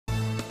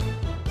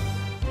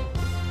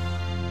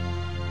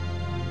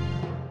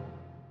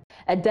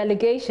a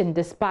delegation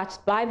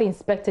dispatched by the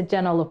Inspector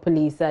General of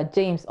Police,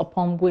 James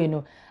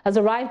Opombuenu, has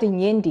arrived in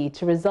Yendi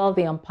to resolve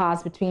the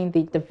impasse between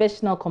the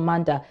Divisional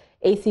Commander,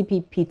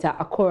 ACP Peter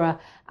Akora,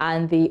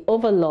 and the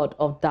Overlord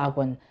of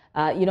Dagwan.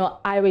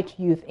 Irate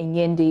youth in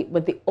Yendi,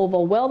 with the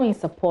overwhelming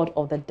support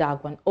of the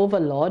Dagwan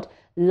Overlord,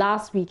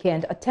 last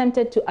weekend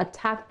attempted to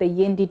attack the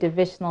Yendi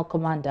Divisional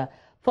Commander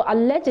for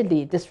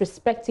allegedly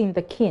disrespecting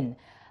the king.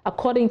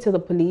 According to the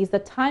police, the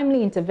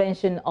timely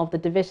intervention of the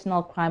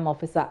Divisional Crime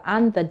Officer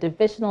and the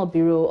Divisional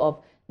Bureau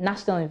of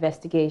National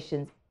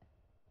Investigations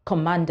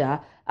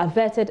Commander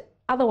averted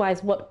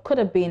otherwise what could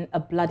have been a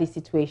bloody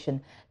situation.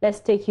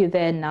 Let's take you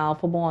there now.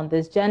 For more on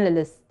this,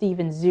 journalist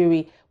Stephen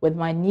Zuri with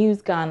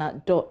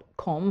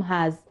mynewsghana.com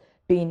has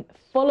been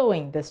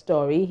following the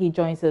story. He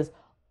joins us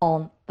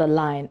on the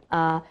line.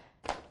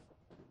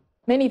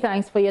 Many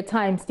thanks for your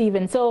time,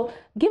 Stephen. So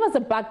give us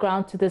a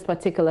background to this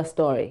particular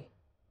story.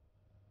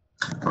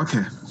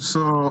 Okay,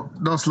 so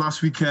that was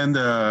last weekend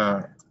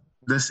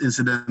this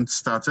incident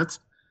started,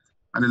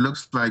 and it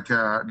looks like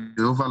the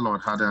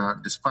Overlord had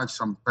dispatched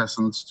some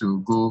persons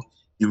to go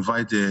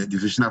invite the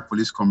Divisional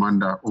Police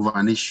Commander over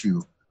an issue.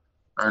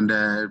 And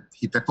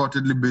he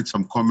purportedly made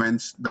some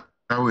comments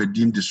that were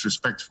deemed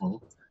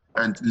disrespectful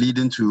and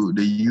leading to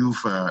the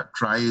youth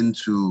trying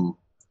to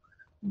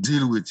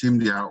deal with him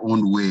their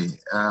own way.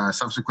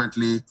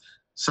 Subsequently,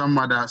 some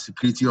other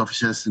security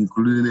officers,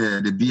 including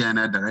the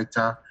BNI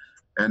director,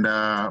 and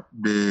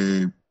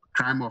the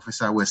crime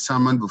officer were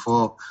summoned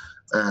before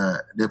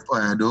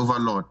the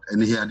Overlord,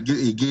 and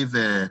he gave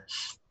the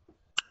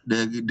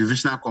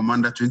divisional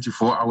commander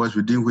 24 hours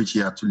within which he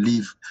had to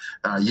leave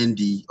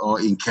Yendi or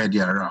incur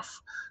their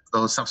wrath.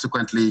 So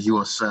subsequently, he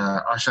was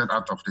ushered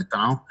out of the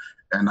town,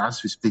 and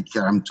as we speak,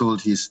 I'm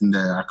told he's in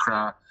the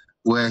Accra,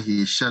 where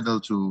he is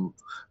scheduled to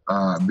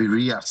be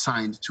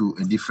reassigned to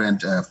a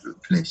different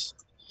place.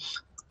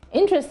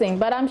 Interesting,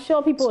 but I'm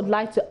sure people would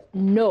like to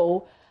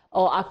know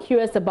or are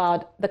curious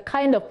about the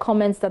kind of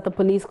comments that the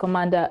police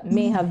commander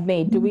may have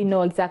made. Do we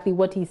know exactly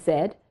what he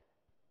said?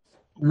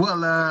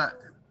 Well,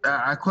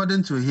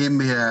 according to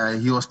him,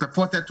 he was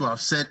purported to have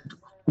said,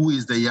 "Who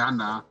is the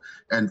Yana?"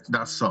 and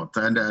that sort.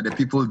 And the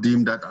people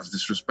deemed that as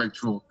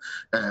disrespectful,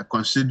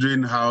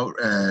 considering how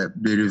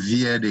they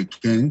revere the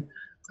king,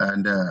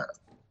 and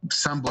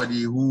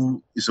somebody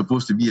who is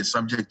supposed to be a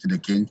subject to the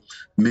king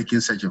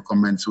making such a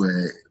comments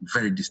were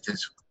very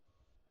distasteful.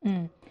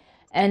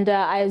 And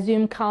I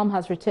assume calm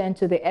has returned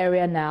to the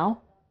area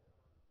now?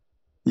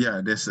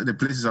 Yeah, the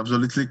place is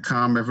absolutely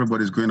calm.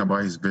 Everybody's going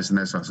about his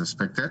business as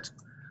expected.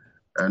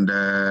 And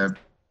the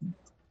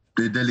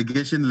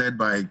delegation led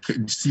by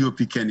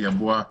COP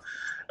Kenyabua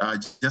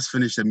just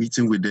finished a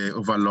meeting with the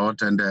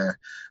Overlord. And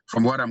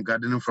from what I'm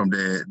gathering from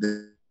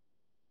the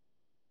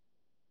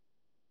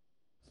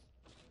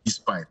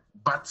despite,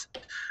 but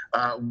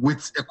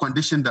with a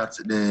condition that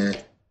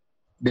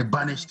the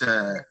banished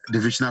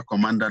divisional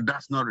commander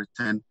does not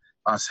return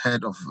as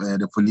head of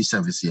the police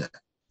service here.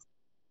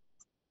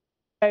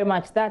 Very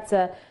much. That's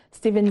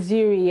Stephen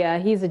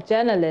Zuri. He's a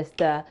journalist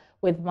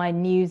with My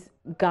News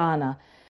Ghana.